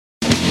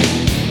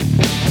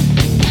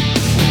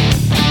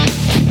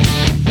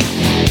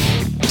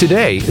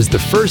Today is the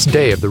first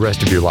day of the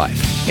rest of your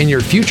life, and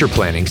your future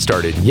planning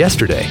started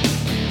yesterday.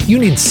 You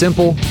need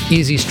simple,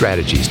 easy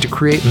strategies to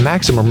create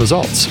maximum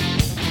results.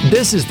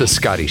 This is The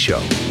Scotty Show.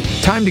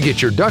 Time to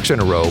get your ducks in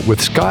a row with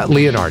Scott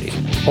Leonardi,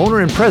 owner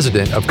and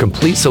president of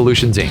Complete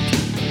Solutions, Inc.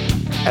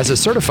 As a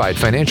certified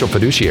financial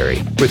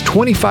fiduciary with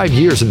 25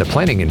 years in the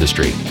planning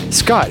industry,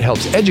 Scott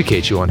helps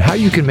educate you on how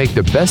you can make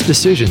the best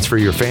decisions for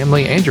your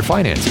family and your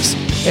finances,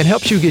 and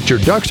helps you get your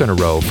ducks in a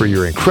row for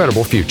your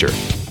incredible future.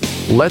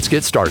 Let's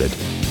get started.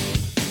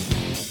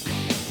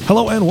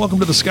 Hello and welcome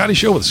to The Scotty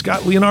Show with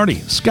Scott Leonardi.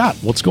 Scott,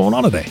 what's going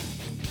on today?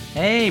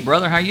 Hey,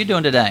 brother, how are you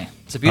doing today?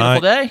 It's a beautiful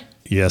day.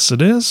 Yes,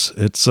 it is.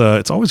 It's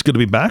always good to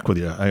be back with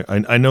you.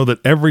 I know that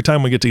every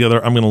time we get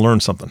together, I'm going to learn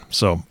something.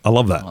 So I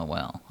love that. Oh,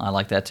 well, I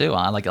like that too.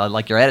 I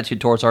like your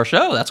attitude towards our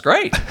show. That's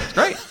great. It's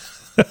great.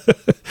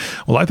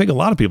 Well, I think a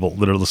lot of people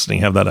that are listening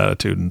have that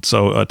attitude. And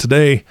so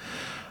today,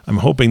 I'm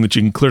hoping that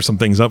you can clear some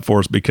things up for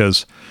us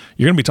because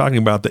you're going to be talking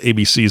about the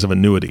ABCs of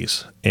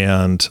annuities.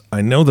 And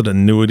I know that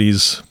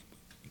annuities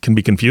can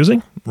be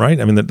confusing,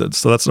 right? I mean,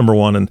 so that's number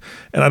one. And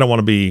I don't want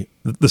to be,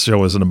 this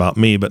show isn't about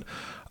me, but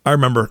I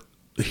remember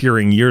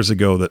hearing years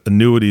ago that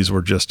annuities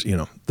were just,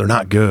 they're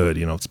not good.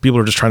 People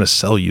are just trying to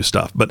sell you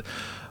stuff. But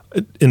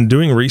in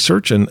doing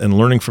research and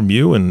learning from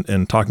you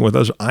and talking with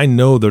others, I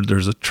know that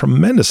there's a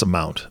tremendous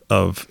amount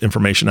of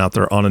information out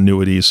there on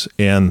annuities.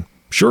 And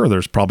sure,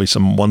 there's probably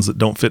some ones that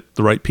don't fit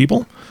the right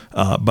people,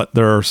 but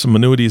there are some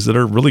annuities that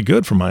are really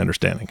good from my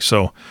understanding.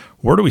 So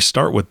where do we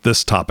start with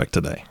this topic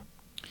today?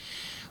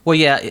 Well,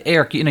 yeah,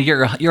 Eric,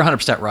 you're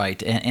 100%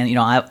 right,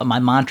 and my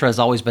mantra has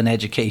always been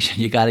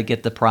education. You got to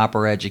get the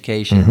proper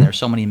education. Mm-hmm. There's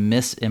so many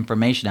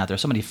misinformation out there,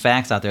 so many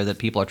facts out there that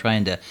people are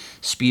trying to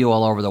spew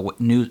all over the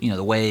news,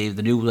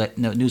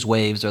 the news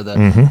waves or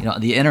the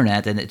the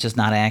internet, and it's just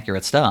not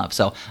accurate stuff.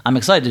 So I'm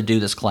excited to do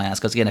this class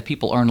because again, if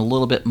people learn a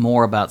little bit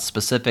more about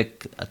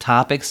specific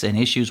topics and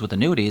issues with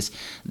annuities,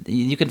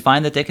 you can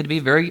find that they could be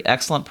very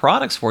excellent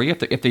products for you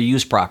if they're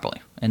used properly,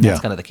 and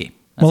that's kind of the key.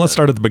 Let's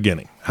start at the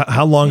beginning.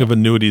 How long have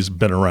annuities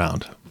been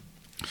around?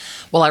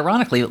 Well,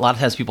 ironically, a lot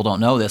of times people don't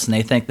know this, and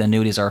they think the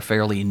annuities are a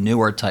fairly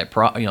newer type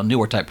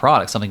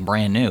product, something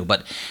brand new.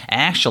 But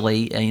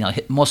actually,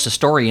 most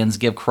historians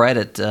give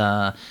credit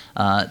to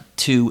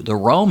the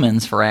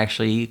Romans for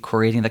actually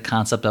creating the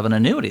concept of an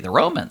annuity. The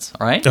Romans,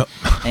 right?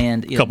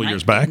 And a couple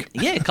years back.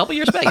 Yeah, a couple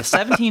years back.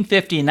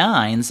 1759.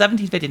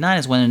 1759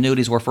 is when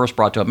annuities were first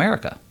brought to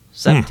America.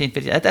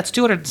 1750. That's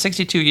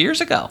 262 years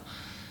ago.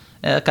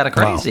 Kind of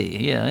crazy.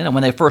 Wow. Yeah,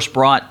 when they first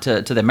brought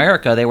to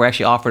America, they were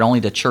actually offered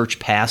only to church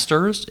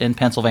pastors in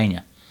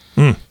Pennsylvania.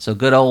 So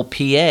good old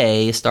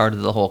PA started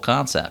the whole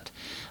concept.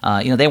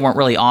 They weren't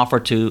really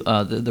offered to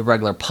the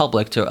regular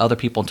public, to other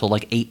people until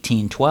like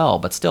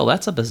 1812. But still,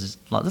 that's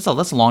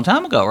a long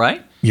time ago,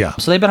 right? Yeah.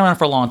 So they've been around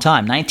for a long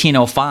time.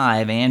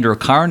 1905, Andrew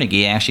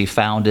Carnegie actually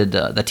founded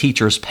the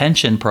Teachers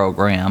Pension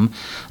Program,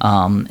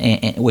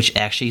 which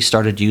actually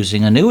started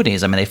using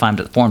annuities. I mean, they formed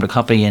a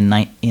company in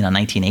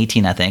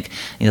 1918, I think.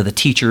 The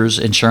Teachers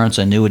Insurance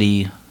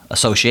Annuity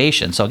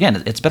Association. So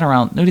again, it's been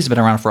around. Annuities have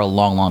been around for a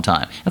long, long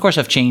time. And of course,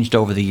 have changed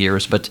over the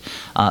years, but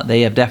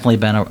they have definitely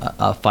been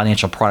a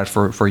financial product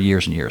for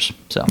years and years.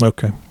 So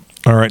okay.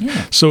 All right.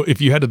 Yeah. So if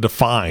you had to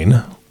define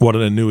what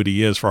an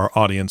annuity is for our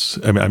audience,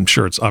 I mean, I'm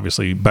sure it's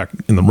obviously back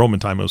in the Roman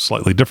time it was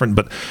slightly different,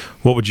 but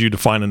what would you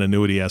define an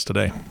annuity as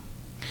today?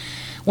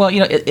 Well,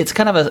 it's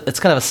kind of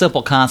a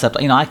simple concept.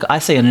 I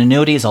say an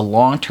annuity is a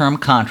long-term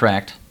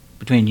contract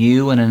between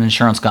you and an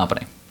insurance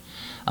company,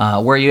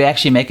 where you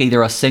actually make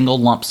either a single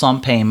lump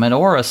sum payment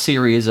or a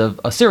series of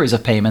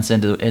payments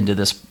into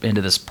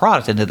this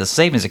product, into the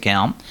savings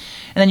account.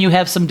 And then you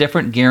have some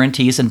different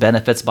guarantees and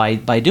benefits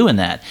by doing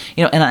that.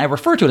 And I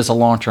refer to it as a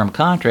long-term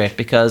contract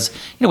because,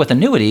 with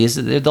annuities,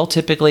 they'll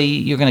typically,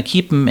 you're going to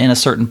keep them in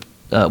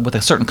with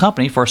a certain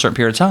company for a certain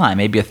period of time,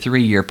 maybe a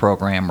 3-year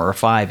program or a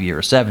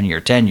 5-year,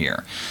 7-year,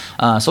 10-year.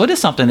 So it is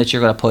something that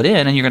you're going to put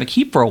in and you're going to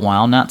keep for a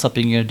while, not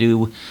something you're going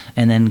to do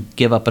and then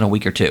give up in a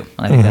week or two.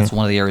 And I think that's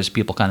one of the areas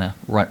people kind of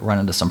run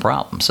into some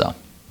problems. So,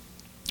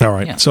 all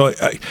right. Yeah. So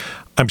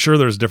I'm sure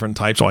there's different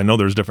types. Well, I know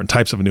there's different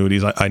types of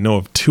annuities. I know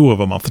of 2 of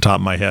them off the top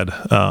of my head.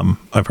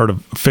 I've heard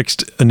of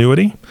fixed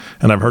annuity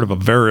and I've heard of a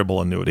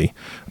variable annuity.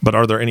 But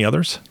are there any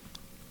others?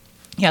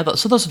 Yeah,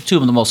 so those are 2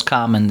 of the most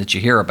common that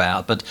you hear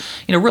about. But,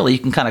 really, you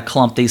can kind of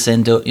clump these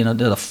into,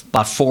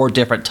 about 4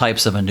 different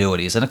types of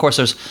annuities. And, of course,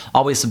 there's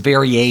always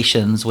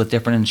variations with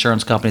different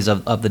insurance companies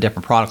of the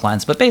different product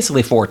lines, but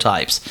basically 4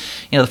 types.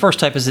 The first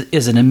type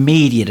is an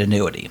immediate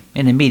annuity,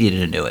 And,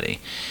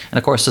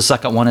 of course, the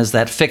second one is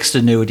that fixed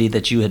annuity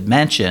that you had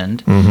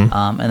mentioned.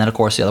 And then, of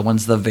course, the other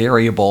one's the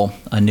variable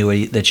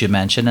annuity that you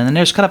mentioned. And then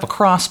there's kind of a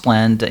cross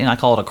blend. I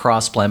call it a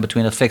cross blend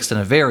between a fixed and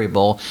a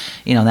variable.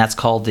 And that's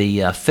called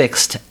the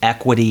fixed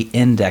equity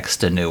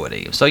indexed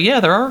annuity. So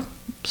yeah, there are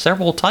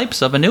several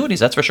types of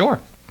annuities, that's for sure.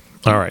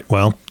 All right.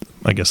 Well,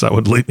 I guess that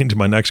would lead me to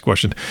my next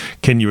question.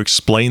 Can you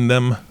explain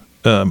them,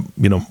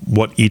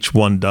 what each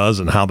one does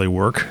and how they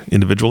work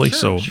individually?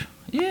 Sure.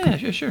 Yeah,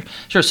 sure.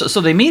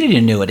 So the immediate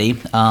annuity,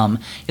 the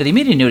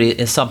immediate annuity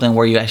is something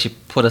where you actually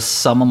put a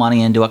sum of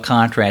money into a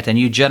contract and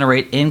you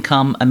generate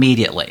income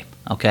immediately.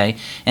 Okay,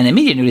 and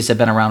immediate annuities have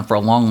been around for a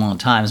long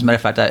time. As a matter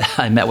of fact,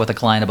 I met with a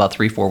client about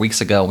 3-4 weeks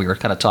ago. We were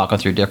kind of talking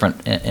through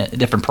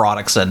different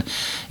products, and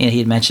he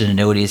had mentioned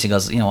annuities. He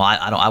goes,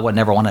 I would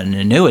never want an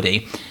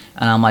annuity.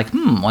 And I'm like,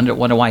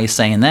 wonder why he's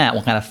saying that.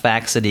 What kind of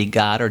facts did he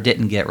got or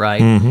didn't get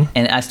right? Mm-hmm.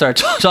 And I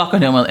started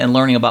talking to him and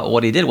learning about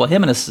what he did. Well,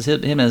 him and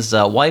his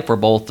wife were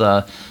both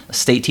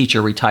state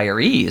teacher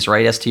retirees,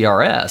 right?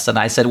 STRS. And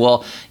I said,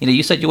 well,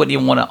 you said you wouldn't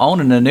even want to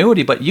own an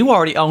annuity, but you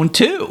already own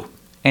 2.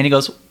 And he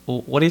goes,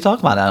 well, what are you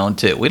talking about? I own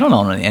 2. We don't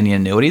own any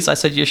annuities. I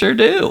said, you sure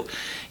do.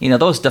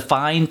 Those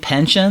defined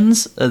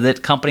pensions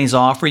that companies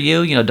offer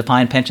you,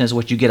 defined pensions is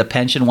what you get a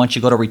pension once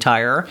you go to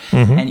retire.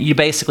 Mm-hmm. And you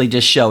basically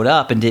just showed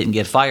up and didn't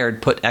get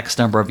fired, put X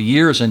number of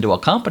years into a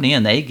company,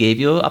 and they gave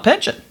you a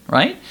pension,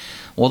 right?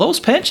 Well, those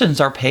pensions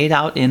are paid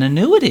out in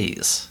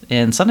annuities.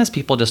 And sometimes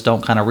people just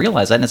don't kind of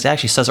realize that. And it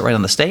actually says it right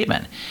on the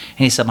statement. And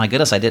he said, my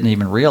goodness, I didn't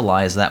even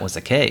realize that was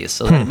the case.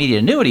 So the immediate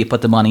annuity, you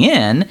put the money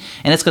in,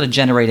 and it's going to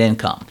generate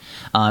income.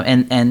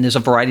 And there's a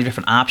variety of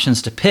different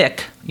options to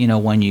pick,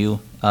 when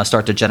you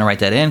start to generate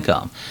that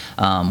income,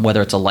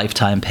 whether it's a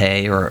lifetime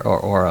pay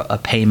or a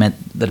payment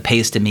that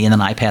pays to me, and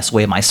then I pass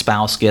away, my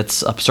spouse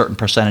gets a certain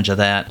percentage of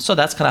that. So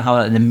that's kind of how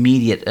an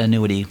immediate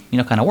annuity,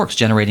 kind of works,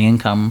 generating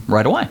income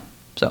right away.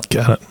 So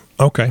got it.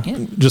 Okay.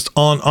 Yeah. Just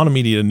on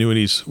immediate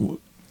annuities,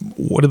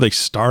 what do they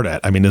start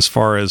at? I mean, as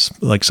far as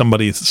like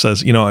somebody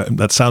says,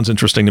 that sounds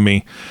interesting to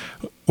me.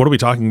 What are we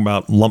talking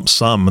about lump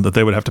sum that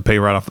they would have to pay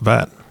right off the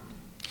bat?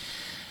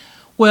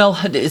 Well,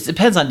 it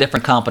depends on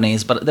different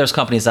companies, but there's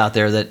companies out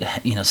there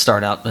that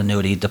start out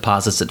annuity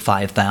deposits at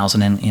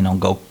 $5,000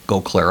 and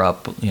go clear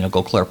up to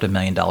 $1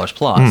 million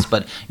plus.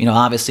 But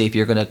obviously, if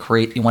you're going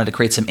to you wanted to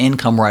create some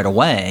income right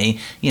away,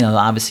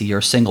 obviously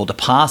your single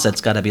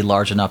deposit's got to be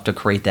large enough to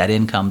create that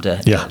income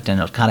to kind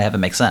of have it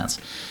make sense.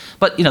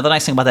 But the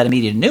nice thing about that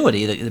immediate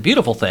annuity, the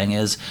beautiful thing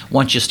is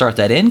once you start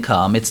that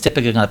income, it's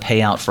typically going to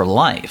pay out for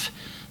life.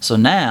 So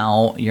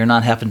now you're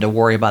not having to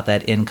worry about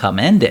that income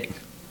ending.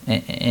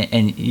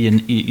 And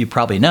you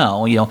probably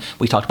know,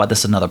 we talked about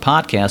this in another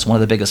podcast. One of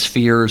the biggest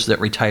fears that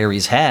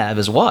retirees have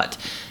is what?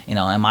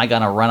 Am I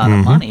going to run out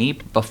of money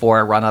before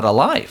I run out of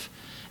life?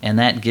 And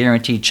that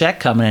guaranteed check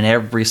coming in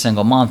every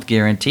single month,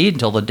 guaranteed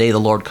until the day the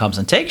Lord comes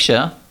and takes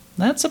you,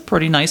 that's a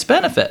pretty nice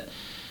benefit.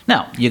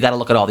 Now, you got to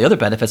look at all the other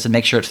benefits and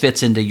make sure it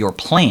fits into your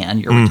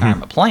plan, your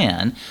retirement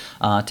plan,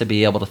 to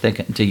be able to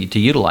think to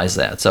utilize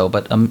that. So,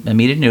 but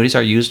immediate annuities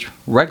are used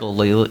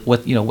regularly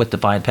with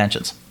defined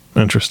pensions.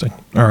 Interesting.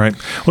 All right.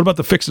 What about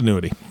the fixed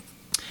annuity?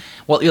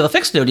 Well, the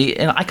fixed annuity,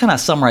 and I kind of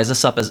summarize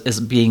this up as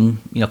being,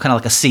 kind of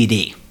like a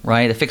CD,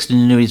 right? A fixed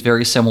annuity is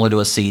very similar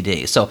to a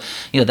CD. So,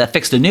 that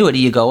fixed annuity,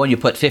 you go and you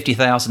put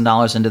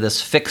 $50,000 into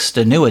this fixed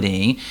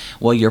annuity.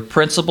 Well, your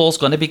principal is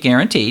going to be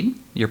guaranteed.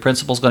 Your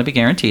principal is going to be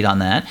guaranteed on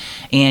that,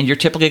 and you're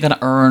typically going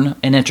to earn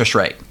an interest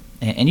rate.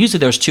 And usually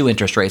there's 2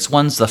 interest rates.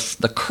 One's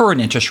the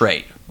current interest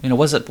rate.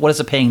 What is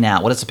it paying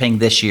now? What is it paying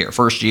this year,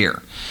 first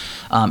year?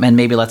 And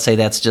maybe let's say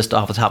that's just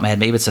off the top of my head,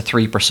 maybe it's a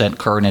 3%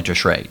 current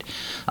interest rate.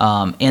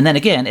 And then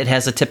again, it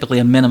has typically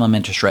a minimum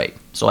interest rate.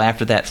 So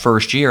after that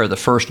first year, the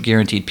first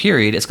guaranteed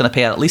period, it's going to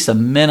pay out at least a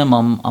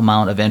minimum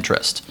amount of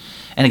interest.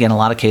 And again, in a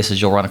lot of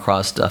cases, you'll run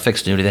across a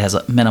fixed annuity that has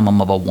a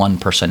minimum of a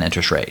 1%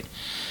 interest rate.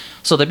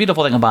 So the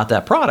beautiful thing about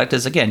that product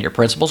is, again, your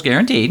principal's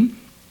guaranteed.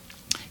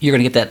 You're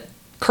going to get that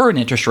current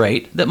interest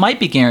rate that might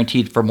be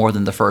guaranteed for more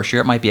than the first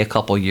year. It might be a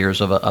couple years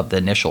of the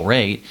initial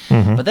rate,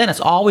 but then it's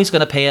always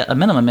going to pay a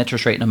minimum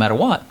interest rate no matter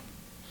what.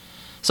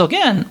 So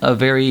again, a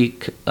very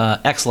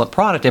excellent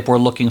product if we're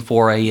looking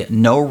for a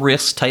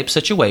no-risk type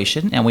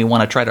situation and we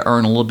want to try to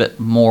earn a little bit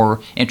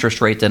more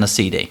interest rate than a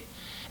CD.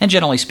 And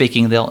generally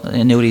speaking,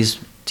 annuities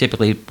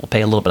typically will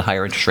pay a little bit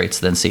higher interest rates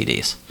than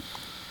CDs.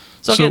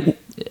 So again,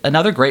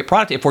 another great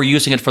product if we're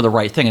using it for the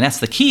right thing. And that's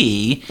the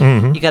key.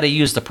 You got to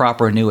use the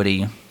proper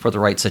annuity for the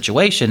right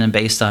situation and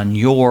based on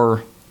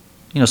your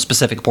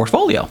specific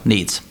portfolio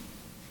needs.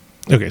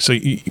 Okay, so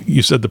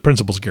you said the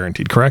principal's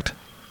guaranteed, correct?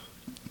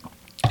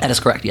 That is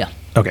correct, yeah.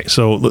 Okay,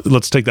 so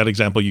let's take that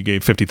example you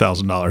gave,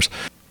 $50,000.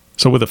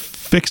 So with a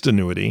fixed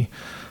annuity,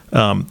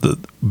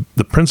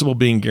 the principal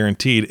being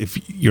guaranteed, if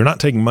you're not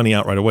taking money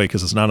out right away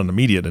because it's not an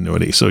immediate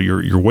annuity, so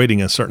you're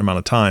waiting a certain amount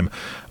of time,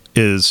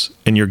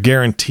 and you're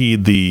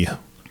guaranteed the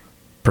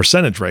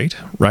percentage rate,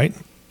 right?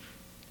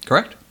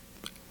 Correct.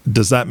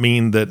 Does that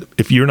mean that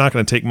if you're not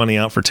going to take money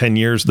out for 10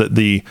 years, that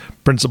the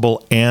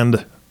principal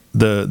and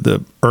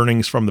the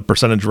earnings from the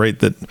percentage rate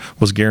that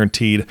was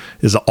guaranteed,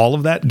 is all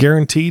of that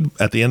guaranteed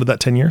at the end of that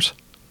 10 years?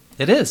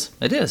 It is,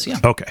 yeah.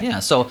 Okay. Yeah,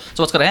 so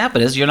what's going to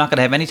happen is you're not going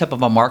to have any type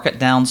of a market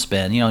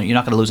downspin. You're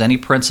not going to lose any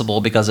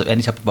principal because of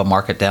any type of a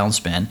market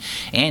downspin,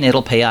 and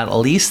it'll pay out at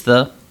least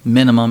the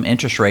minimum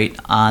interest rate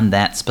on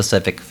that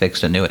specific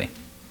fixed annuity.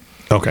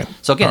 Okay.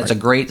 So again, it's a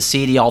great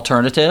CD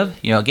alternative.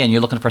 Again,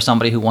 you're looking for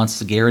somebody who wants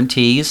the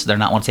guarantees. They're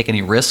not want to take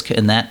any risk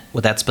in that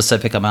with that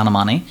specific amount of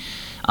money,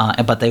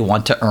 but they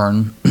want to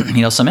earn,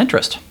 some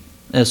interest.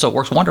 So it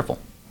works wonderful.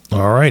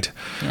 All right.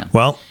 Yeah.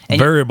 Well, And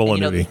variable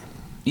you know, annuity.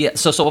 Yeah.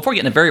 So before we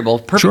get into variable,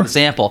 perfect Sure.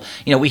 example.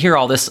 We hear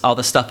all this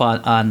stuff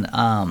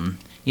on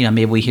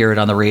maybe we hear it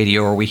on the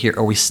radio or we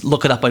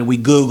look it up and we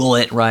Google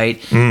it, right?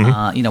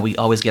 Mm-hmm. We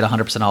always get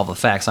 100% all the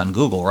facts on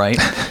Google, right?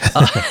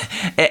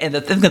 And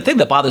the thing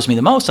that bothers me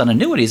the most on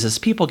annuities is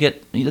people they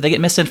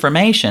get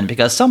misinformation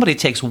because somebody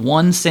takes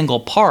one single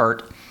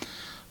part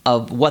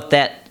of what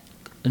that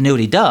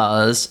annuity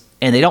does,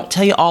 and they don't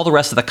tell you all the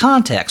rest of the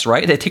context,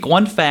 right? They take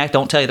one fact,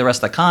 don't tell you the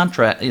rest of the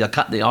contract,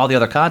 all the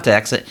other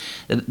contexts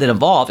that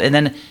involve, and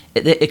then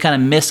it kind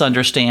of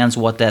misunderstands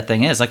what that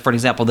thing is. Like, for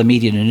example, the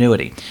median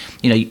annuity.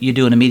 You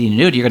do an immediate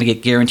annuity, you're going to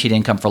get guaranteed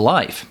income for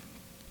life.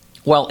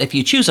 Well, if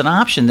you choose an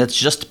option that's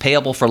just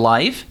payable for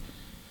life,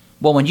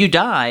 well, when you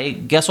die,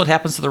 guess what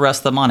happens to the rest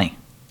of the money?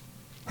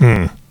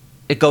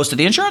 It goes to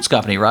the insurance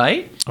company,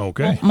 right?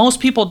 Okay. Well, most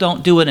people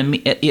don't do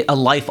a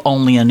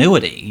life-only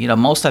annuity.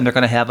 Most of the time they're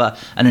going to have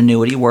an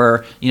annuity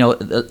where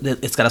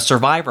it's got a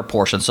survivor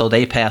portion. So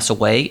they pass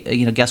away.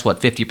 Guess what?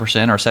 50%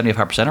 or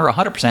 75% or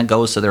 100%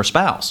 goes to their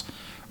spouse,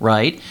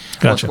 right?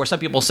 Gotcha. Where some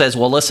people says,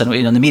 well, listen,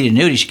 in the immediate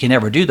annuities you can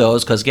never do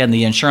those because again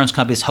the insurance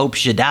companies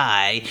hopes you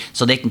die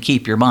so they can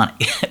keep your money.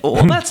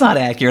 Well, that's not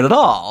accurate at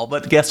all.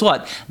 But guess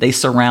what? They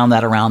surround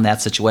that around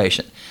that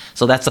situation.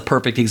 So that's a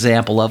perfect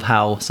example of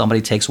how somebody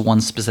takes one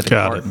specific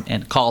part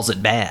and calls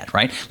it bad,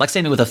 right? Like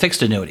same thing with a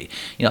fixed annuity.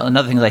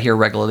 Another thing that I hear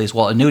regularly is,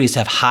 well, annuities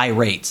have high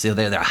rates.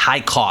 They're high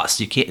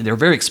costs. They're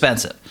very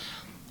expensive.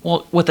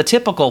 Well, with a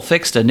typical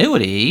fixed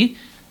annuity,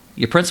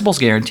 your principal's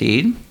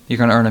guaranteed. You're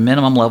going to earn a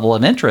minimum level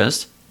of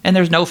interest, and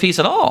there's no fees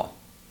at all.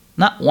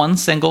 Not one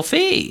single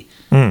fee.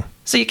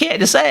 So you can't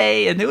just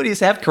say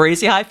annuities have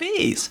crazy high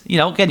fees.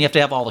 Again, you have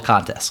to have all the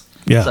contests.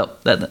 Yeah. So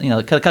that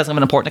because it's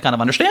important to kind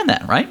of understand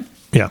that, right?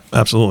 Yeah,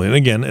 absolutely. And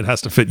again, it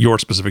has to fit your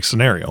specific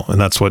scenario. And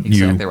that's what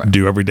you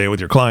do every day with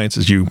your clients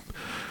is you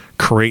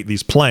create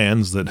these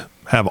plans that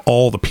have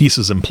all the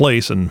pieces in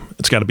place, and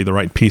it's got to be the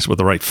right piece with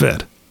the right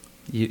fit.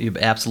 You're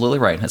absolutely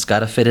right. It's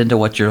got to fit into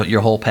what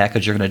your whole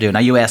package you're going to do. Now,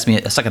 you asked me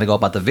a second ago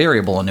about the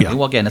variable annuity. Yeah.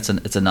 Well, again, it's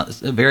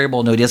a variable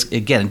annuity. Is,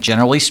 again,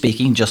 generally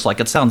speaking, just like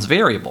it sounds,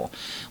 variable,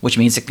 which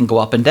means it can go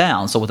up and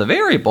down. So with a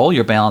variable,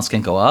 your balance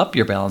can go up,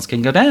 your balance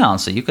can go down.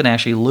 So you can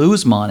actually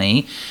lose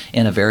money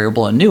in a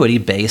variable annuity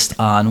based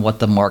on what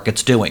the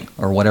market's doing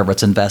or whatever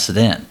it's invested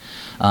in.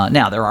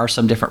 Now, there are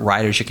some different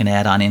riders you can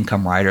add on,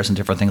 income riders and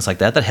different things like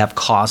that have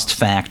cost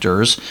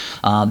factors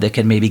that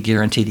can maybe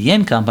guarantee the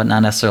income but not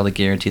necessarily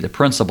guarantee the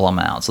principal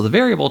amount. So the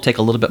variable will take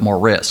a little bit more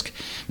risk.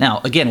 Now,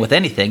 again, with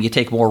anything, you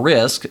take more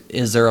risk.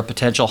 Is there a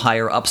potential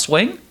higher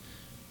upswing?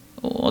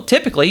 Well,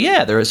 typically,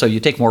 yeah. There is. So you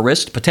take more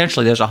risk.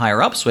 Potentially, there's a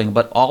higher upswing.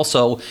 But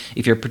also,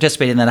 if you're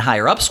participating in that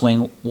higher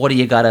upswing, what do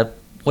you got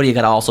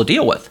to also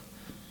deal with?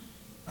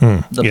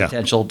 The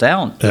potential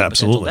down,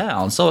 absolutely. Potential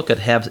down. So it could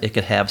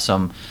have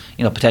some,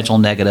 potential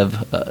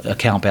negative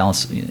account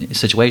balance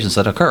situations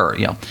that occur.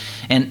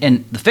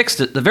 And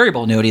the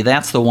variable annuity,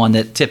 that's the one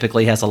that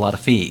typically has a lot of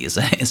fees.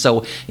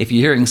 So if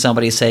you're hearing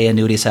somebody say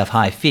annuities have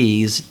high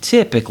fees,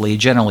 typically,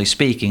 generally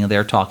speaking,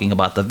 they're talking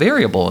about the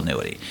variable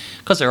annuity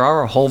because there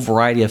are a whole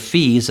variety of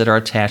fees that are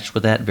attached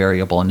with that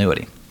variable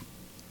annuity.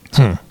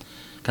 So,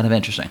 kind of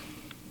interesting.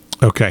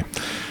 Okay.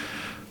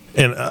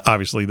 And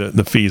obviously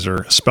the fees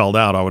are spelled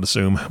out, I would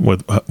assume,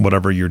 with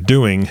whatever you're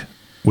doing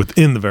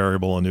within the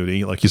variable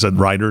annuity. Like you said,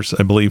 riders,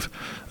 I believe.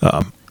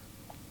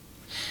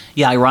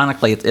 Yeah,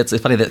 ironically, it's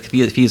funny that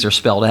fees are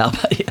spelled out,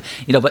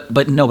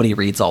 but nobody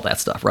reads all that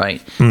stuff,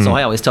 right? So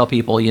I always tell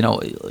people, you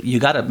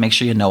got to make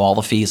sure you know all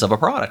the fees of a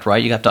product,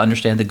 right? You have to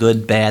understand the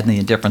good, bad, and the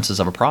indifferences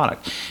of a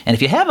product. And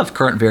if you have a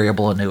current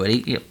variable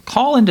annuity,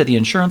 call into the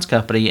insurance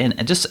company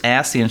and just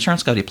ask the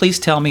insurance company, please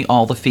tell me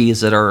all the fees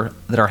that are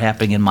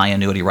happening in my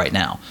annuity right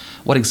now.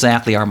 What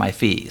exactly are my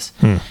fees?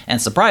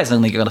 And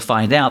surprisingly, you're going to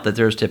find out that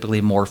there's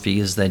typically more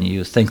fees than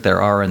you think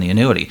there are in the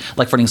annuity.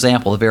 Like, for an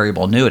example, the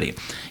variable annuity.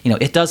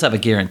 It does have a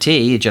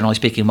guarantee. Generally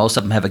speaking, most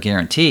of them have a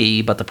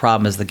guarantee, but the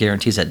problem is the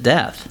guarantee's at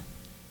death.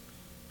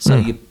 So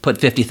you put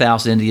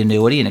 $50,000 into the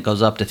annuity, and it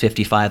goes up to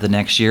 $55,000 the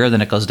next year,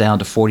 then it goes down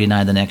to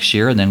 $49,000 the next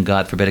year, and then,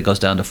 God forbid, it goes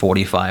down to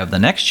 $45,000 the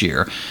next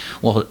year.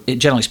 Well,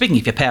 generally speaking,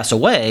 if you pass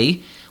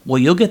away,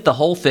 you'll get the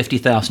whole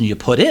 $50,000 you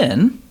put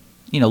in,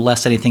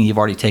 less anything you've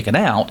already taken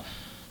out.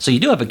 So you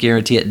do have a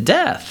guarantee at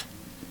death.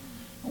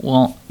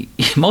 Well,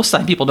 most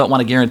time people don't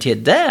want a guarantee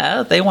at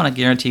death; they want a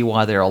guarantee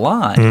while they're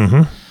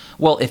alive.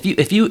 Well, if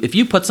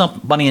you put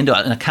some money into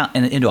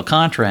a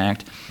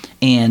contract,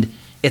 and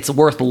it's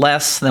worth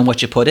less than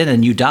what you put in,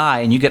 and you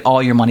die, and you get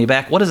all your money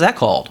back, what is that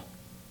called?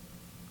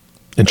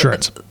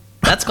 Insurance.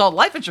 That's called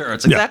life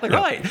insurance. Exactly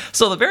right.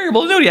 So the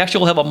variable annuity actually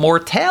will have a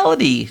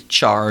mortality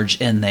charge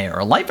in there,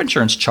 a life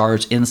insurance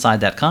charge inside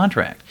that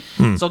contract.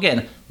 So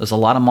again, there's a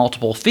lot of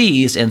multiple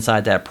fees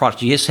inside that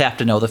product. You just have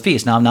to know the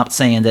fees. Now, I'm not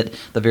saying that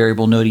the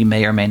variable annuity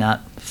may or may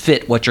not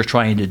fit what you're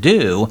trying to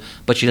do,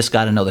 but you just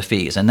got to know the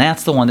fees. And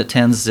that's the one that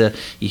tends to,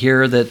 you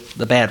hear the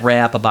bad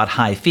rap about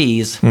high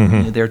fees.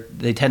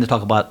 They tend to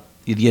talk about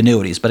the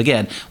annuities. But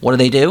again, what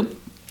do?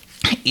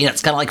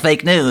 it's kind of like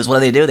fake news. What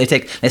do? They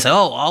say,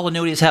 oh, all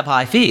annuities have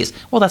high fees.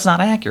 Well, that's not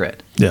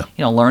accurate. Yeah.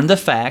 Learn the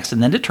facts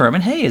and then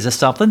determine, hey, is this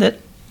something that,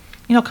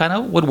 kind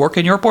of would work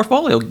in your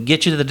portfolio,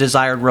 get you to the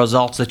desired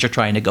results that you're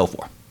trying to go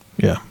for.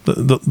 Yeah.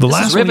 The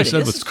last one you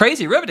said this is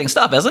crazy, riveting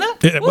stuff, isn't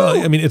it? Yeah,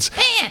 well, I mean, it's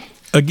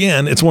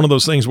one of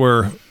those things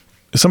where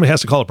somebody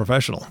has to call a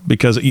professional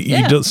because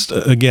you just,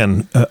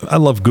 again, I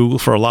love Google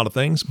for a lot of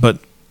things, but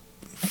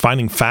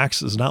finding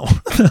facts is not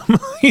one of them.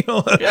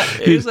 Yeah,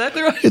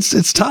 exactly right.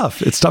 It's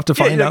tough. It's tough to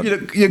find out.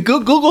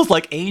 Google's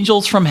like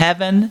angels from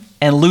heaven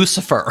and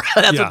Lucifer.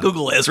 That's what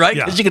Google is, right?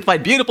 Because you can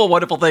find beautiful,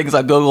 wonderful things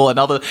on Google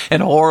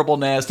and horrible,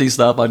 nasty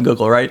stuff on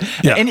Google, right?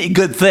 Yeah. Any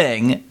good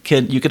thing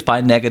you could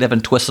find negative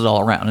and twist it all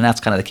around, and that's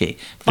kind of the key.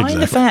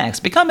 Find the facts,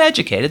 become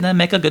educated, and then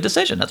make a good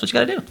decision. That's what you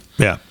got to do.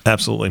 Yeah,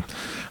 absolutely.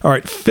 All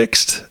right,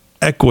 fixed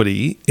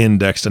equity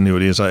indexed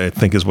annuities, I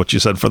think, is what you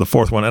said for the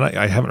fourth one, and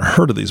I haven't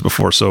heard of these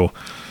before, so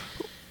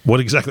what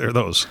exactly are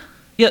those?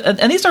 Yeah,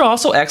 and these are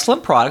also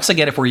excellent products,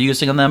 again, if we're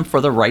using them for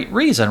the right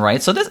reason,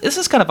 right? So this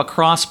is kind of a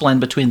cross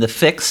blend between the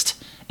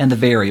fixed and the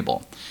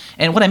variable.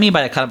 And what I mean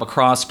by kind of a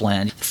cross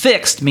blend,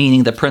 fixed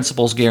meaning the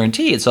principal's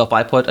guaranteed. So if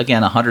I put,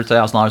 again,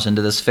 $100,000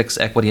 into this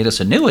fixed equity index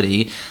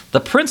annuity,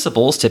 the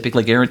principal's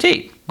typically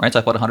guaranteed, right? So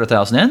I put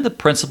 $100,000 in, the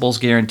principal's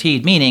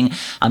guaranteed, meaning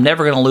I'm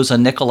never going to lose a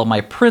nickel of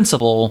my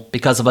principal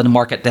because of a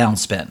market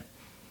downspin.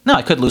 Now,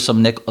 I could lose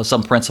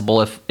some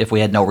principal if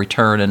we had no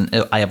return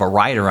and I have a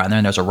rider on there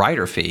and there's a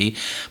rider fee.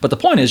 But the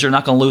point is you're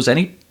not going to lose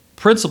any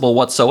principal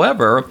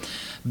whatsoever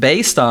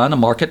based on a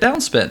market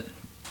downspin.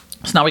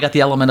 So now we got the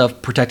element of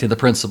protecting the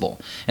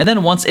principal. And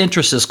then once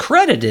interest is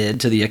credited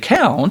to the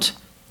account,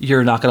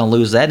 you're not going to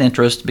lose that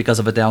interest because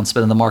of a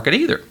downspin in the market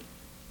either.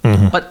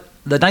 Mm-hmm. But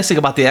the nice thing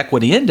about the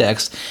equity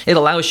index, it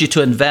allows you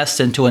to invest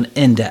into an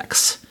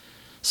index.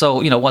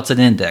 So, what's an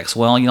index?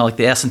 Well, like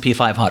the S&P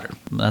 500.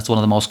 That's one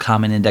of the most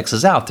common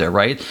indexes out there,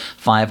 right?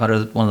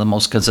 500, one of the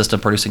most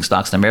consistent producing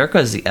stocks in America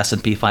is the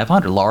S&P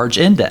 500, large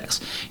index.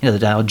 The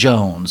Dow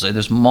Jones.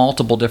 There's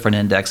multiple different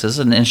indexes,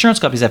 and insurance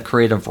companies have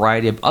created a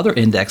variety of other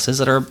indexes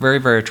that are very,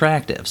 very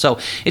attractive. So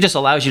it just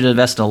allows you to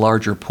invest in a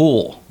larger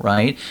pool,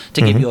 right?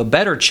 To give you a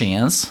better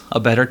chance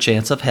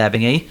of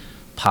having a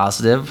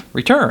positive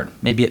return.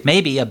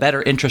 Maybe a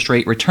better interest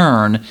rate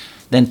return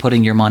than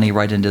putting your money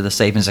right into the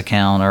savings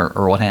account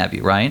or what have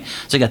you, right?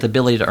 So you got the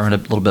ability to earn a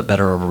little bit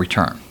better of a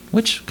return,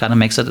 which kind of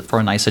makes it for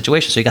a nice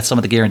situation. So you got some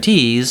of the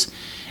guarantees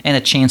and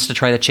a chance to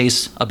try to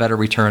chase a better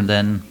return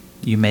than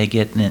you may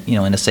get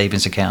in a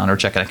savings account or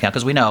checking account,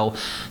 because we know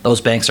those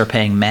banks are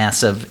paying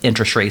massive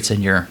interest rates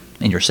in your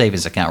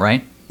savings account,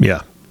 right?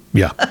 Yeah,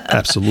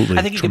 absolutely.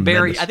 I think you can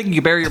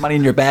bury your money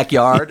in your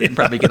backyard and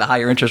probably get a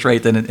higher interest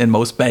rate than in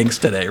most banks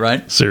today,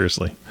 right?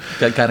 Seriously.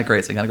 Kind of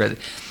crazy.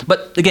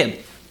 But again,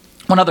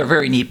 one other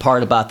very neat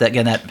part about that,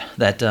 again,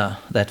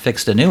 that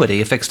fixed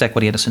annuity, a fixed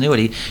equity index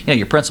annuity,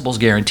 your principal's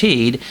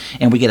guaranteed,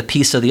 and we get a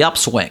piece of the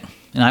upswing.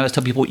 And I always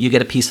tell people you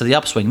get a piece of the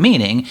upswing,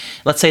 meaning,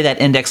 let's say that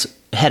index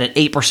had an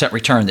 8%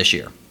 return this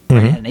year.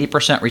 Right? Had an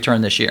 8%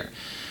 return this year.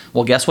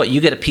 Well, guess what?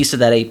 You get a piece of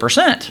that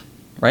 8%.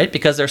 Right?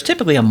 Because there's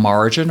typically a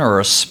margin or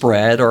a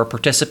spread or a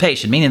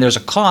participation, meaning there's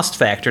a cost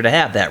factor to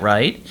have that,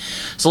 right?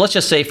 So let's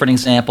just say, for an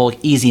example,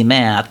 easy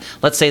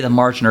math, let's say the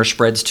margin or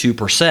spread's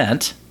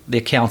 2%, the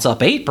account's up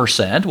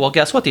 8%. Well,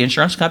 guess what? The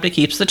insurance company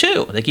keeps the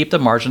 2. They keep the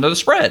margin or the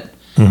spread,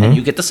 and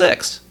you get the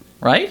 6,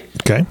 right?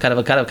 Okay. Kind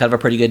of a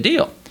pretty good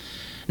deal.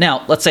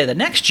 Now, let's say the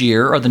next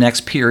year or the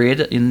next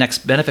period, in the next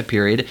benefit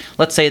period,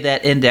 let's say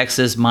that index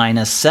is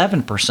minus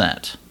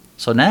 7%.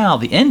 So now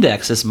the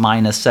index is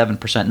minus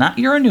 7%, not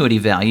your annuity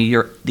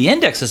value. The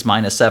index is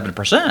minus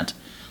 7%.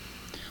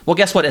 Well,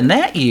 guess what? In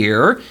that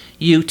year,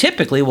 you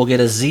typically will get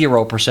a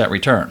 0%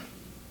 return.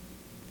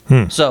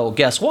 So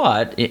guess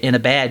what? In a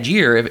bad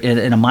year,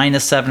 in a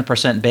minus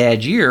 7%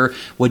 bad year,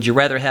 would you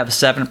rather have a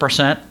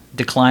 7%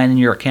 decline in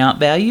your account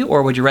value,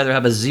 or would you rather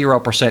have a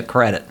 0%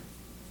 credit?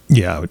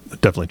 Yeah, I would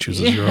definitely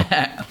choose a 0.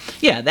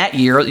 Yeah, that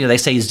year, they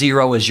say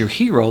 0 is your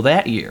hero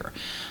that year.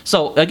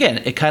 So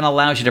again, it kind of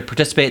allows you to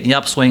participate in the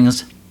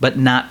upswings, but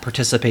not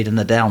participate in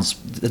the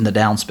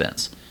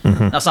downspins.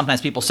 Now,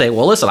 sometimes people say,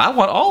 "Well, listen, I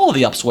want all of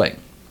the upswing."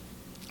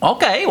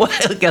 Okay, well,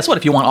 guess what?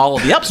 If you want all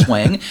of the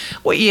upswing,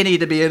 well, you need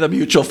to be in a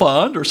mutual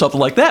fund or something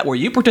like that, where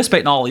you participate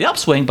in all the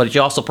upswing, but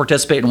you also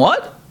participate in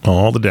what?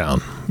 All the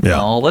down.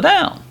 Yeah. All the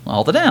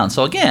down.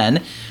 So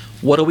again,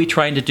 what are we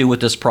trying to do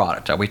with this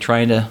product? Are we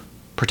trying to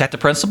protect the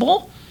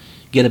principal,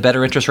 get a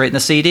better interest rate in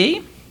the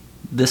CD?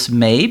 This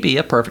may be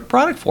a perfect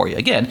product for you.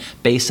 Again,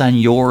 based on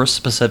your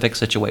specific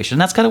situation.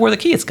 And that's kind of where the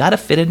key. It's got to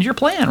fit into your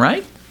plan,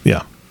 right?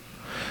 Yeah.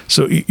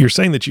 So you're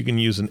saying that you can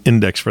use an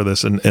index for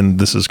this, and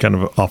this is kind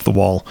of off the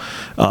wall.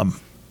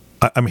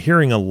 I'm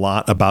hearing a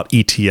lot about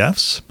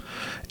ETFs,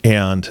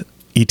 and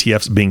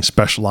ETFs being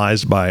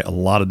specialized by a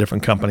lot of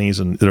different companies,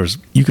 and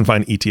you can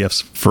find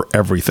ETFs for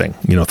everything,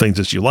 things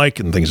that you like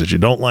and things that you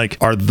don't like.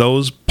 Are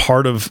those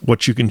part of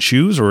what you can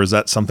choose, or is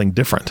that something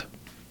different?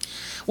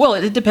 Well,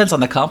 it depends on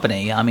the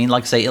company. I mean,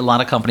 like I say, a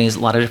lot of companies, a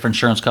lot of different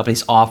insurance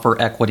companies offer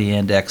equity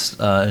index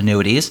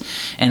annuities,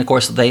 and of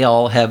course, they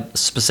all have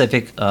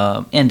specific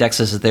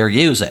indexes that they're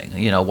using.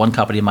 One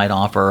company might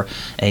offer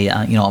a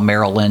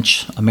Merrill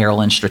Lynch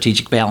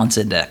Strategic Balance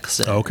Index.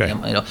 Okay.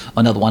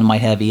 Another one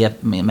might have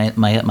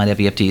might have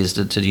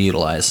EFTs to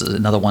utilize.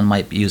 Another one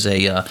might use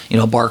a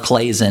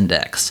Barclays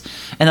Index,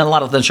 and then a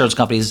lot of the insurance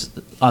companies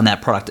on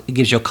that product, it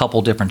gives you a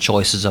couple different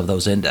choices of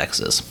those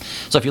indexes.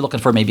 So if you're looking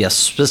for maybe a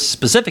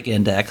specific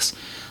index,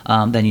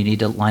 then you need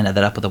to line that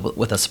up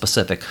with a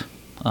specific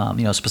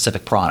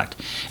specific product.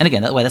 And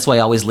again, that's why I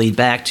always lead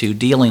back to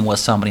dealing with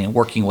somebody and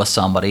working with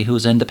somebody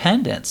who's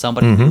independent,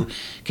 somebody who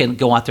can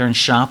go out there and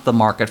shop the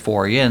market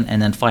for you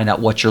and then find out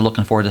what you're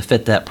looking for to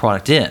fit that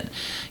product in.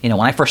 When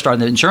I first started in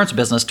the insurance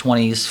business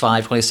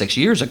 26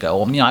 years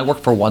ago, I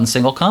worked for one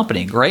single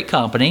company, great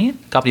company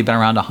been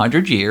around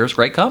 100 years,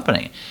 great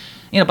company.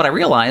 But I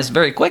realized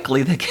very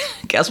quickly that,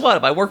 guess what?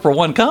 If I work for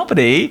one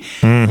company,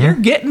 you're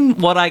getting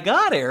what I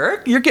got,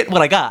 Eric. You're getting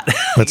what I got.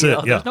 That's it.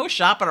 Yeah. There's no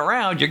shopping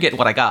around. You're getting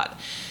what I got.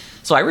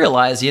 So I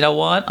realized, you know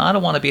what? I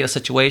don't want to be in a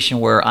situation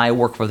where I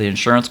work for the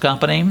insurance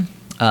company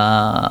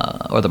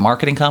or the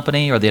marketing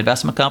company or the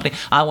investment company.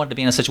 I wanted to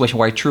be in a situation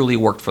where I truly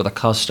worked for the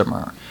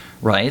customer,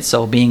 right?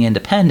 So being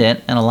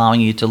independent and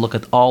allowing you to look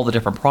at all the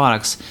different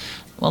products,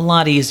 a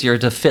lot easier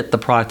to fit the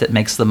product that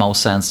makes the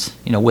most sense,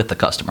 with the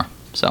customer.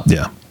 So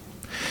yeah.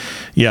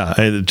 Yeah,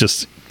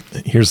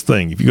 here's the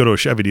thing. If you go to a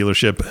Chevy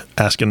dealership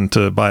asking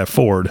to buy a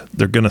Ford,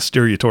 they're going to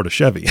steer you toward a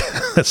Chevy.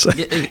 That's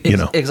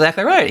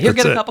exactly right. Here,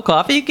 get a cup of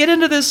coffee. Get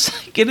into this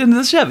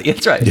Chevy.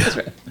 That's right. Yeah, that's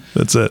right.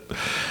 That's it.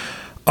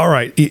 All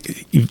right.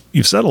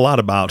 You've said a lot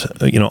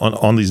about,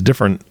 on these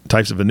different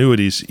types of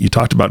annuities. You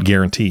talked about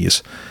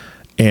guarantees.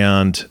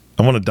 And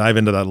I want to dive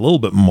into that a little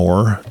bit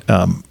more.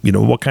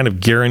 What kind of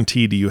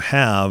guarantee do you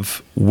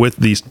have with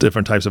these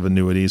different types of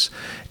annuities,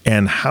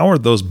 and how are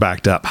those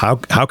backed up? How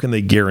can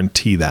they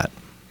guarantee that?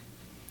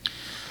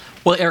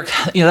 Well, Eric,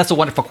 that's a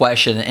wonderful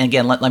question. And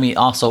again, let me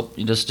also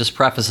just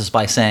preface this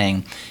by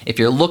saying, if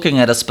you're looking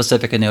at a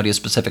specific annuity, a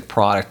specific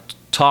product,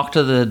 talk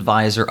to the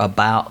advisor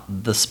about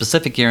the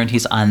specific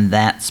guarantees on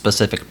that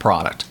specific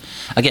product.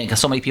 Again, because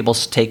so many people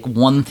take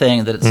one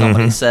thing that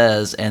somebody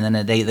says and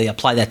then they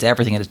apply that to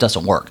everything and it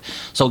doesn't work.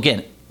 So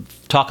again,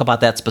 talk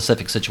about that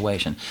specific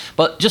situation.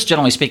 But just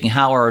generally speaking,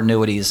 how are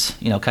annuities,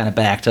 kind of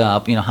backed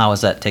up? How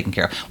is that taken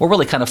care of? Well,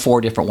 really kind of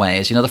four different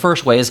ways. The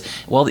first way is,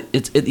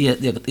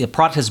 the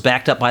product is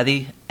backed up by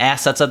the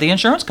assets of the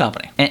insurance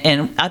company.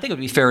 And I think it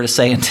would be fair to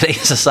say in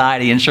today's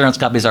society, insurance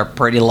companies are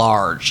pretty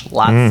large,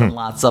 lots and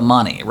lots of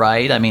money,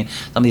 right? I mean,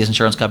 some of these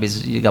insurance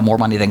companies, you got more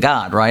money than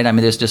God, right? I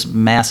mean, there's just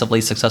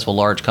massively successful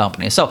large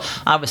companies. So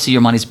obviously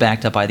your money's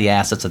backed up by the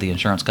assets of the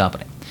insurance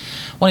company.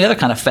 One of the other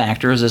kind of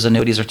factors is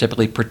annuities are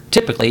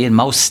typically in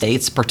most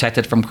states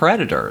protected from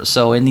creditors.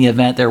 So in the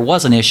event there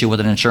was an issue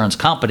with an insurance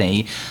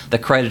company, the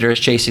creditors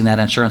chasing that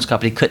insurance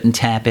company couldn't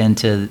tap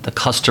into the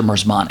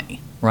customer's money,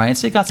 right?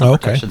 So you got some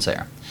protections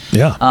there.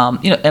 Yeah.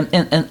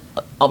 And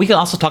we can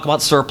also talk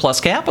about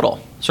surplus capital.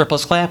 So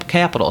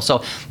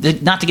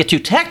not to get too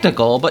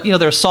technical, but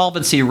there are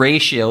solvency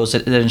ratios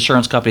that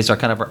insurance companies are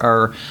kind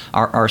of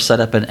are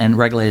set up and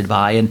regulated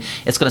by, and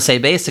it's going to say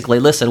basically,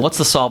 listen, what's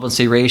the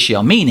solvency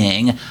ratio?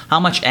 Meaning, how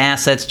much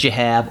assets do you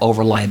have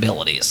over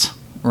liabilities?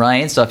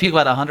 Right, so if you've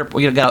got 100,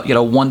 you got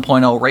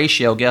 1.0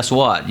 ratio, guess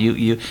what?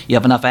 You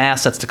have enough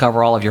assets to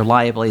cover all of your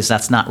liabilities.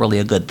 That's not really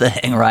a good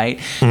thing, right?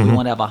 We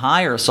want to have a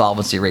higher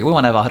solvency rate. We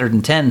want to have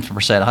 110%,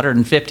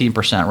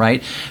 115%,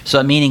 right?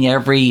 So meaning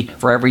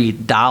for every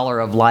dollar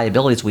of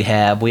liabilities we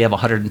have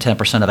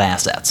 110% of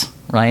assets,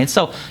 right?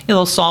 So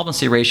those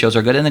solvency ratios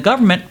are good, and the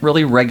government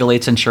really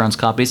regulates insurance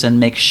companies and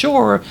makes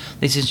sure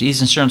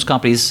these insurance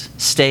companies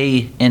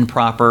stay in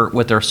proper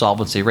with their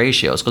solvency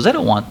ratios, because they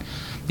don't want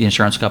the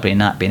insurance company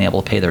not being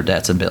able to pay their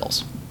debts and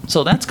bills.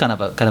 So that's kind of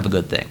a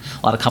good thing.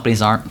 A lot of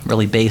companies aren't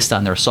really based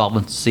on their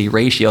solvency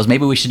ratios.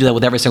 Maybe we should do that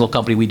with every single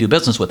company we do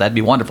business with. That'd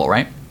be wonderful,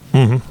 right?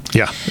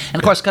 Yeah. And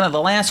of course, kind of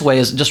the last way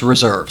is just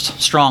reserves,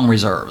 strong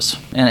reserves.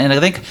 And I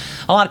think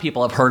a lot of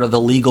people have heard of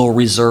the legal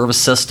reserve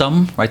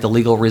system, right? The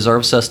legal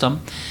reserve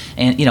system,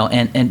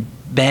 and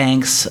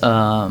banks.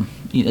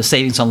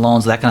 Savings and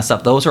loans, that kind of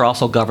stuff, those are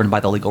also governed by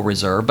the legal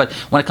reserve. But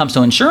when it comes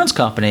to insurance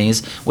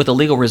companies, with the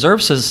legal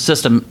reserve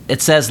system,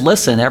 it says,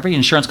 listen, every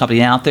insurance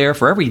company out there,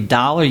 for every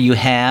dollar you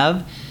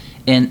have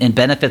in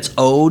benefits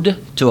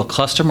owed to a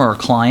customer or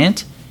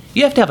client,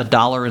 you have to have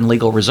 $1 in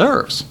legal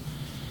reserves.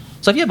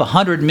 So if you have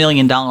 $100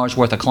 million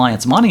worth of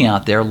client's money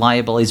out there,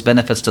 liabilities,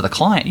 benefits to the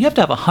client, you have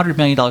to have $100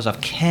 million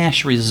of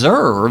cash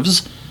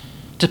reserves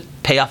to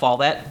pay off all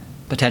that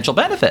potential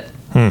benefit.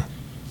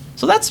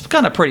 So that's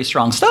kind of pretty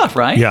strong stuff,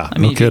 right? Yeah. I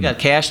mean, if you've got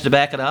cash to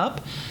back it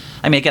up.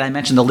 I mean, again, I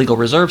mentioned the legal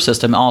reserve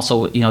system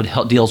also,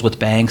 deals with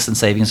banks and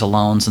savings and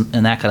loans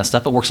and that kind of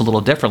stuff. It works a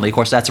little differently. Of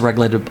course, that's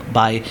regulated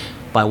by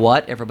by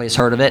what? Everybody's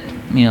heard of it.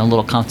 A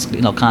little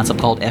concept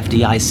called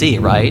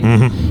FDIC, right?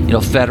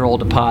 Federal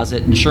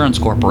Deposit Insurance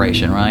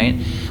Corporation, right?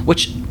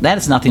 Which that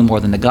is nothing more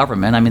than the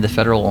government. I mean, the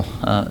Federal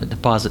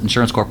Deposit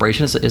Insurance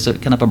Corporation is a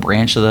kind of a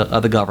branch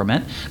of the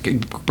government,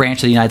 branch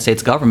of the United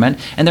States government,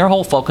 and their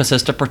whole focus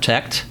is to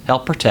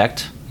help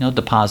protect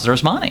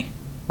depositors' money.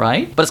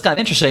 Right? But it's kind of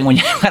interesting when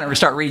you kind of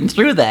start reading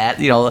through that,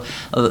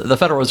 the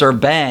Federal Reserve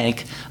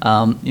Bank,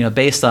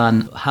 based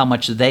on how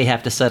much they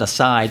have to set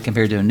aside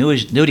compared to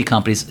annuity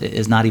companies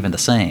is not even the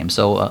same.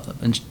 So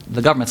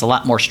the government's a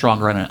lot more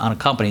stronger on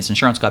companies,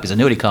 insurance companies,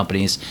 annuity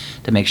companies,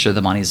 to make sure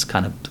the money's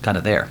kind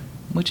of there,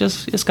 which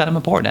is kind of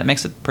important. That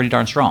makes it pretty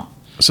darn strong.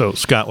 So,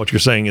 Scott, what you're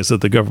saying is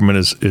that the government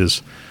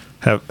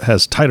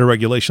has tighter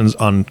regulations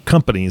on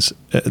companies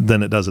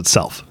than it does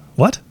itself.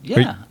 What?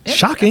 Yeah.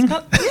 Shocking.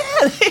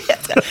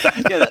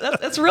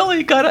 That's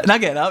really kind of. And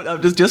again,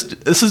 I'm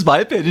just this is my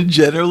opinion,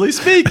 generally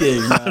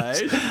speaking,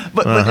 right?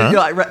 But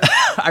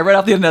I read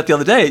off the internet the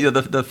other day.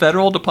 The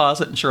Federal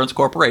Deposit Insurance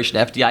Corporation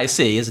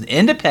 (FDIC) is an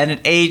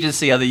independent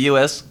agency of the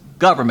U.S.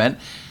 government.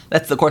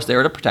 That's, of course,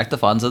 there to protect the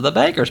funds of the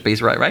bankers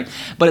piece, right?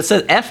 But it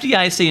says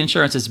FDIC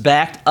insurance is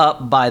backed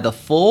up by the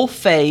full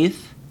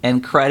faith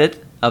and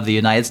credit of the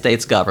United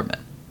States government.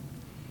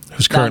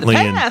 Who's currently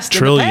in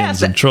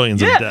trillions and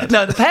trillions of debt.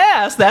 Now, in the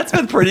past, that's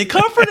been pretty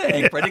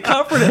comforting,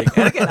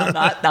 And again,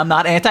 I'm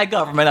not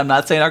anti-government. I'm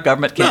not saying our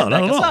government can't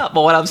back us up.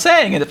 But what I'm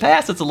saying, in the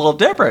past, it's a little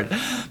different.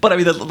 But I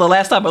mean, the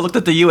last time I looked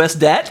at the U.S.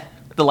 debt,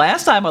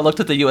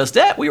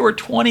 we were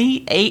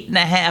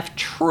 $28.5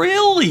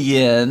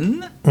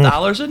 trillion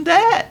in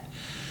debt.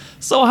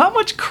 So how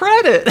much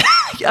credit?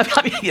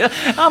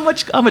 How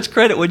much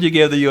credit would you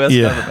give the U.S.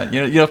 government?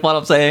 You know what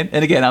I'm saying?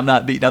 And again, I'm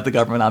not beating up the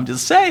government. I'm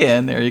just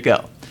saying, there you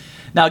go.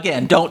 Now,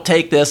 again, don't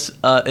take this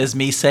as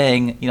me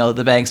saying,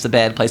 the bank's the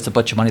bad place to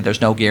put your money.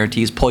 There's no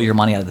guarantees. Pull your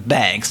money out of the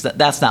banks.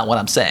 That's not what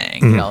I'm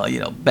saying.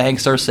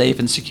 Banks are safe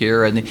and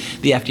secure, and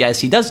the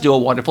FDIC does do a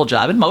wonderful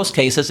job. In most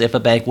cases, if a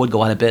bank would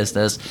go out of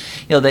business,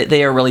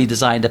 they are really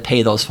designed to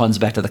pay those funds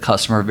back to the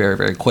customer very,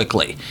 very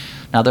quickly.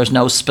 Now, there's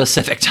no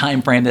specific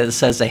time frame that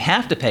says they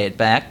have to pay it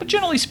back, but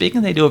generally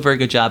speaking, they do a very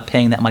good job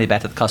paying that money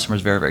back to the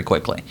customers very, very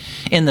quickly.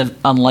 In the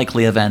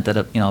unlikely event that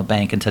a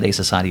bank in today's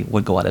society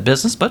would go out of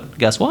business, but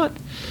guess what?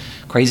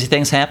 Crazy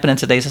things happen in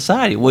today's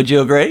society. Would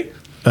you agree?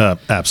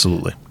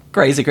 Absolutely.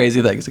 Crazy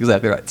things.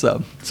 Exactly right.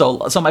 So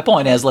my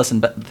point is, listen,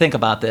 but think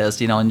about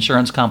this.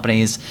 Insurance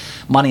companies,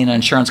 money in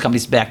insurance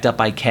companies backed up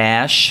by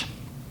cash,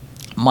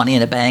 money in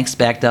the banks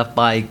backed up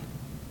by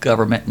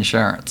government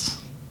insurance.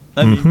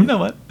 I mean, you know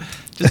what?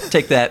 Just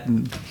take that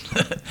and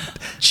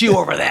chew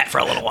over that for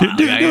a little while.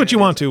 Do what you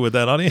want to with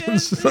that,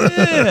 audience.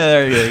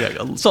 There you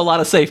go. So a lot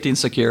of safety and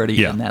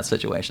security in that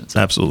situation. So,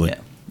 absolutely.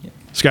 Yeah.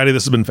 Scotty,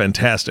 this has been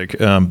fantastic.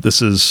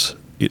 This is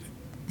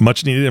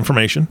much needed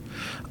information.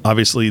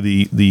 Obviously,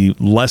 the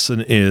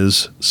lesson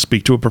is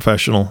speak to a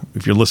professional.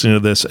 If you're listening to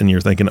this and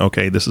you're thinking,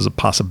 okay, this is a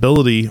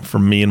possibility for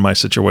me in my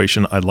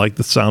situation, I like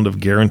the sound of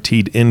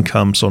guaranteed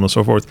income, so on and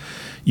so forth,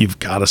 you've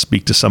got to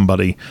speak to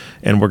somebody.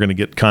 And we're going to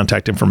get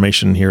contact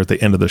information here at the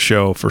end of the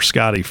show for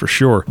Scotty, for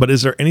sure. But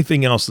is there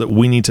anything else that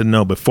we need to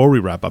know before we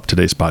wrap up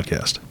today's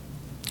podcast?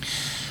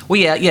 Well,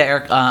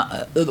 Eric,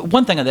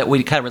 one thing that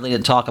we kind of really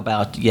didn't talk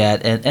about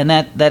yet, and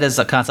that is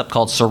a concept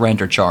called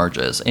surrender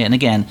charges. And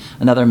again,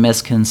 another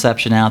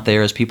misconception out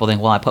there is people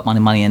think, well, I put my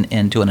money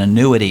into an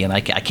annuity and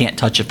I can't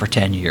touch it for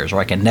 10 years, or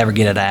I can never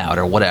get it out,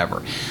 or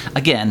whatever.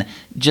 Again,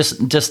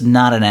 just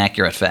not an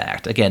accurate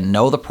fact. Again,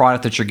 know the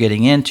product that you're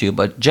getting into,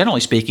 but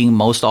generally speaking,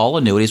 most all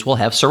annuities will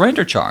have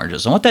surrender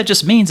charges. And what that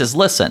just means is,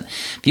 listen,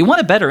 if you want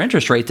a better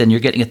interest rate than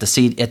you're getting at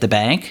the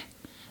bank,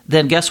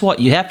 then guess what?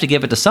 You have to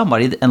give it to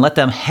somebody and let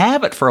them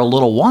have it for a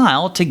little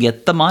while to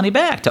get the money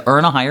back, to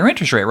earn a higher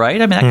interest rate, right?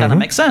 I mean, that kind of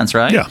makes sense,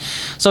 right? Yeah.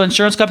 So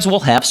insurance companies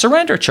will have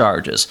surrender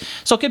charges.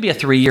 So it could be a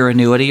 3-year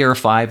annuity or a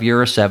 5-year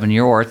or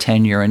 7-year or a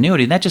 10-year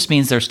annuity. And that just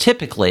means there's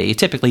typically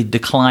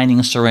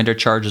declining surrender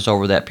charges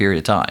over that period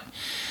of time.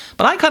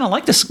 But I kind of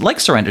like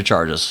surrender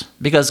charges,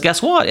 because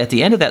guess what? At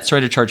the end of that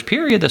surrender charge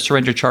period, the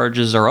surrender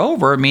charges are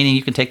over, meaning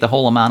you can take the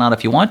whole amount out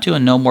if you want to,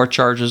 and no more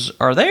charges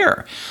are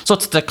there. So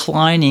it's a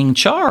declining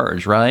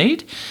charge,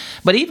 right?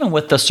 But even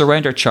with the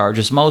surrender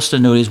charges, most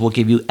annuities will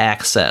give you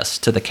access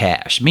to the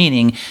cash,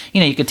 meaning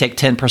you can take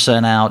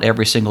 10% out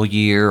every single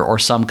year or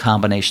some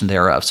combination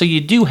thereof. So you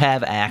do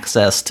have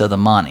access to the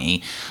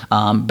money.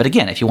 But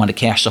again, if you want to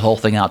cash the whole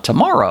thing out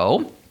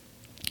tomorrow,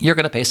 you're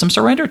going to pay some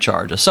surrender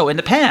charges. So in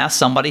the past,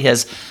 somebody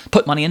has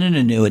put money in an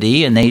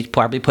annuity and they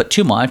probably put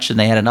too much and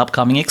they had an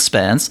upcoming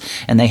expense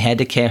and they had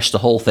to cash the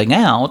whole thing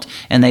out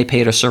and they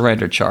paid a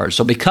surrender charge.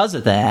 So because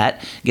of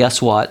that, guess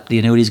what? The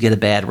annuities get a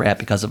bad rap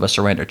because of a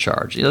surrender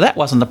charge. That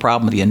wasn't the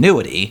problem with the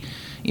annuity.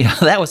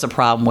 That was the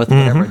problem with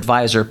whatever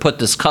advisor put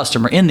this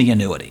customer in the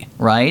annuity,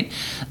 right?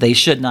 They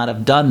should not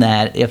have done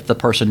that if the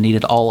person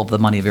needed all of the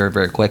money very,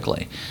 very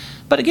quickly.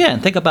 But again,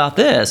 think about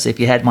this. If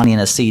you had money in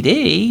a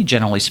CD,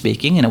 generally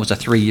speaking, and it was a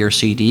 3-year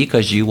CD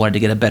because you wanted to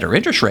get a better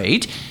interest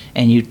rate,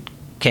 and you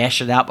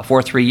cashed it out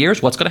before 3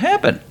 years, what's going to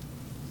happen?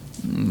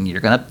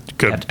 you're going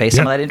to have to pay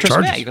some of that interest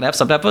back. You're going to have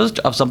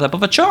some type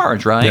of a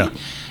charge, right? Yeah.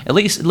 At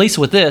least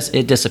with this,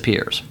 it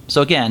disappears.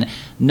 So again,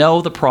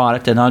 know the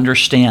product and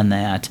understand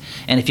that.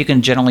 And if you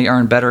can generally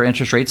earn better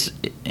interest rates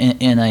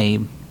in a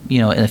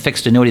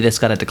fixed annuity that's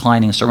got a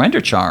declining surrender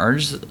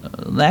charge,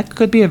 that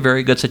could be a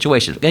very good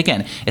situation.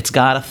 Again, it's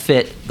got to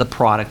fit the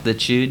product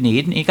that you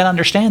need, and you got to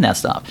understand that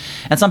stuff.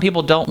 And some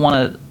people don't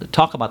want to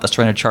talk about the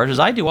surrender charges.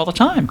 I do all the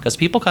time because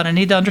people kind of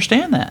need to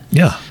understand that.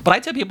 Yeah. But I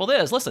tell people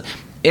this: listen,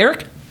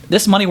 Eric,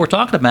 this money we're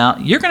talking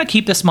about, you're going to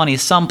keep this money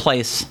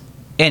someplace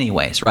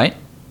anyways, right?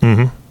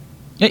 Mm-hmm.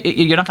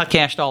 You're not going to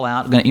cash it all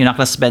out. You're not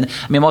going to spend.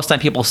 I mean, most of the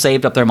time people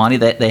saved up their money.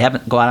 They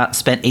haven't gone out and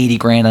spent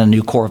 $80,000 on a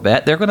new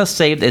Corvette. They're going to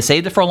save. They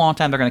saved it for a long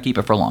time. They're going to keep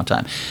it for a long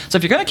time. So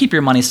if you're going to keep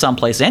your money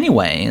someplace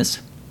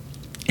anyways,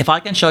 if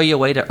I can show you a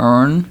way to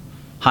earn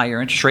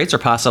higher interest rates or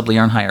possibly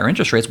earn higher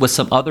interest rates with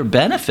some other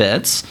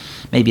benefits,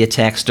 maybe a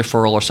tax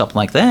deferral or something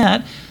like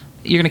that,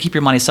 you're going to keep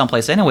your money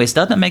someplace anyways.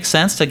 Doesn't it make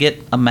sense to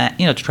get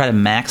to try to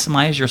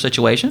maximize your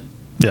situation?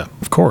 Yeah,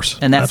 of course.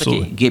 And that's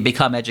absolutely the key.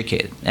 Become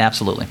educated.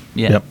 Absolutely.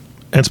 Yeah. Yep.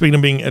 And speaking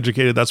of being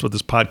educated, that's what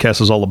this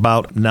podcast is all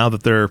about. Now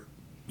that they're,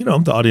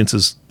 the audience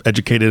is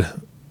educated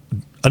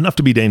enough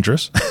to be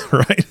dangerous,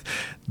 right?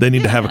 They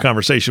need to have a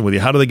conversation with you.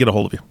 How do they get a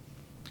hold of you?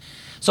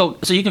 So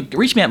you can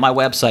reach me at my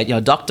website,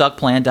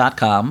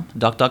 duckduckplan.com,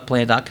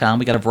 duckduckplan.com.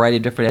 We got a variety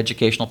of different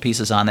educational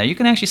pieces on there. You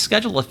can actually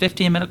schedule a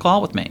 15-minute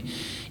call with me.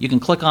 You can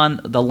click on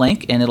the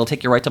link, and it'll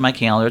take you right to my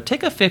calendar.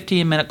 Take a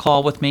 15-minute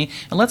call with me,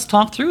 and let's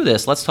talk through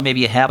this. Let's talk,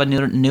 maybe you have an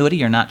annuity,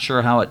 you're not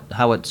sure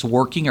how it's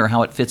working or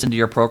how it fits into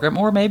your program,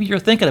 or maybe you're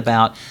thinking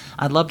about,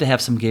 I'd love to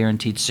have some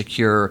guaranteed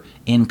secure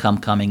income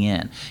coming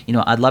in.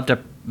 I'd love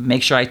to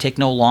make sure I take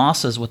no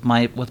losses with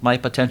my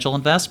potential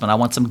investment. I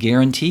want some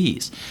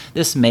guarantees.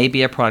 This may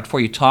be a product for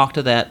you. Talk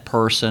to that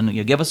person.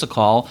 Give us a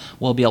call.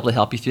 We'll be able to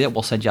help you through that.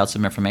 We'll send you out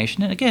some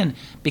information. And again,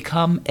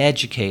 become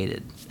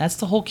educated. That's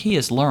the whole key,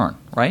 is learn,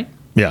 right?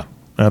 Yeah,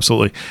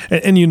 absolutely.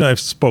 And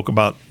I've spoke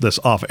about this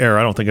off air.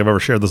 I don't think I've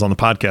ever shared this on the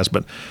podcast,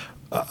 but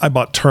I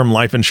bought term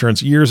life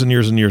insurance years and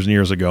years and years and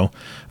years ago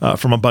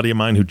from a buddy of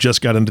mine who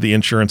just got into the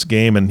insurance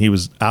game, and he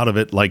was out of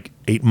it like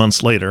 8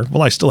 months later.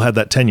 Well, I still had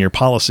that 10-year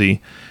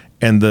policy.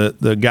 And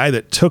the guy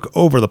that took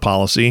over the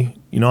policy,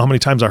 how many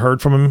times I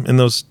heard from him in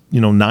those,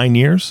 9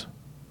 years?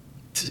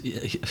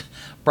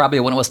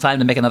 Probably when it was time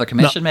to make another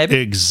commission, maybe?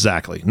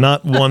 Exactly.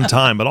 Not one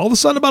time. But all of a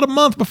sudden, about a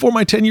month before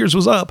my 10 years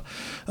was up,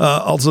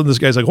 all of a sudden this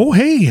guy's like, oh,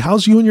 hey,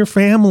 how's you and your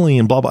family?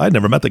 And blah, blah. I'd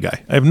never met the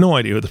guy. I have no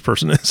idea who this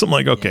person is. I'm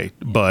like, okay,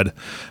 bud.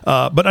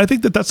 But I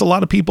think that's a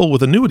lot of people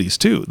with annuities,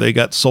 too. They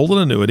got sold an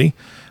annuity.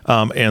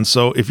 And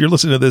so if you're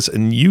listening to this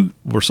and you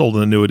were sold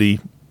an annuity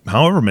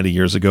however many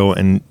years ago,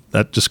 and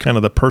that just kind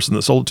of the person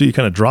that sold it to you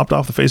kind of dropped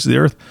off the face of the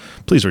earth,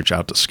 please reach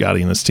out to Scotty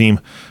and his team.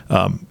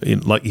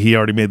 Like he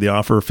already made the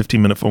offer, a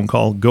 15-minute phone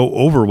call, go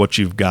over what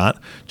you've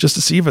got just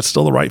to see if it's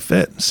still the right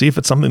fit, see if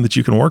it's something that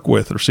you can work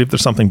with, or see if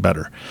there's something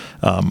better.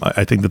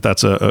 I think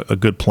that's a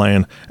good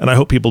plan, and I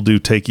hope people do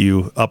take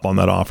you up on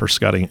that offer,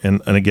 Scotty.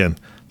 And again,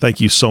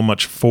 thank you so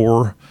much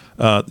for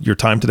your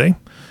time today.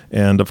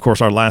 And of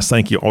course, our last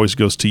thank you always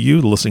goes to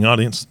you, the listening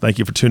audience. Thank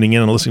you for tuning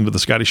in and listening to The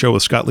Scotty Show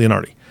with Scott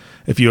Leonardi.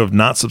 If you have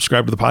not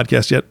subscribed to the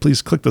podcast yet,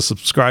 please click the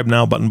subscribe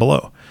now button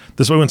below.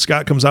 This way, when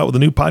Scott comes out with a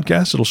new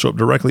podcast, it'll show up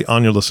directly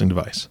on your listening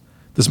device.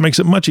 This makes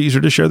it much easier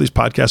to share these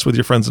podcasts with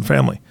your friends and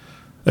family.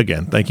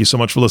 Again, thank you so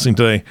much for listening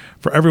today.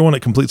 For everyone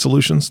at Complete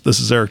Solutions, this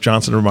is Eric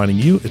Johnson reminding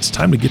you it's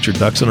time to get your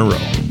ducks in a row.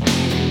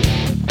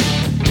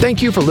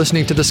 Thank you for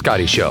listening to The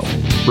Scotty Show.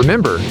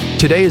 Remember,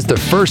 today is the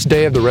first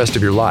day of the rest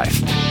of your life.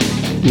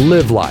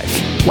 Live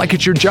life like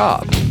it's your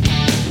job.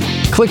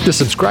 Click the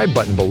subscribe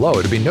button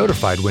below to be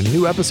notified when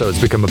new episodes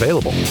become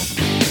available.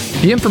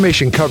 The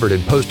information covered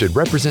and posted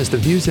represents the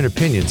views and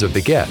opinions of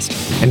the guest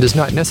and does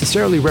not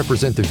necessarily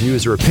represent the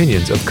views or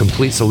opinions of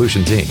Complete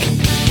Solutions, Inc.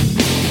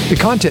 The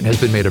content has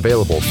been made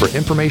available for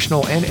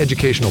informational and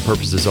educational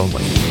purposes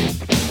only.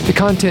 The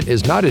content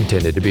is not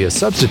intended to be a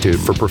substitute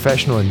for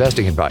professional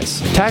investing advice,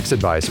 tax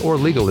advice, or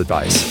legal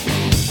advice.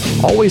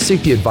 Always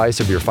seek the advice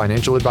of your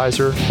financial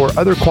advisor or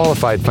other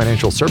qualified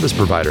financial service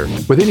provider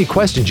with any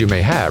questions you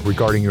may have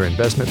regarding your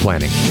investment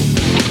planning.